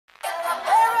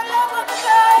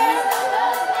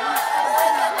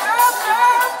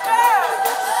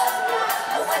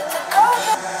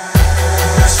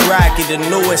Rocky, the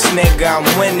newest nigga,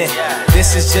 I'm winning.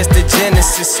 This is just the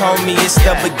genesis, homie, it's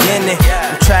the beginning.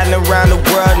 I'm traveling around the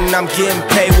world and I'm getting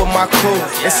paid with my crew.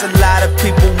 It's a lot of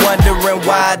people wondering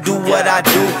why I do what I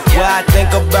do. Why I think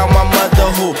about my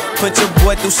mother who put your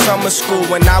boy through summer school.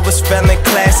 When I was failing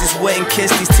classes, wouldn't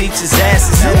kiss these teachers'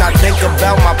 asses. And I think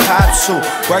about my pops who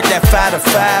worked at 5 to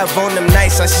 5. On them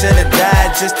nights I should've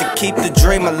died just to keep the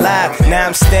dream alive. Now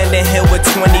I'm standing here with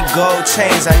 20 gold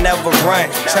chains, I never run.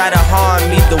 Try to harm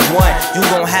me, the one, you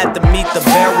gon' have to meet the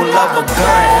barrel of a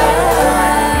gun.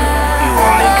 You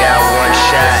only got one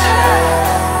shot.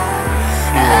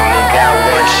 You only got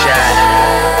one shot.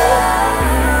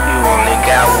 You only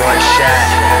got one shot.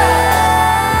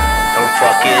 Don't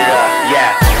fuck it up,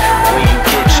 yeah. When you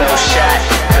get your shot,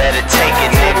 better take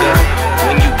it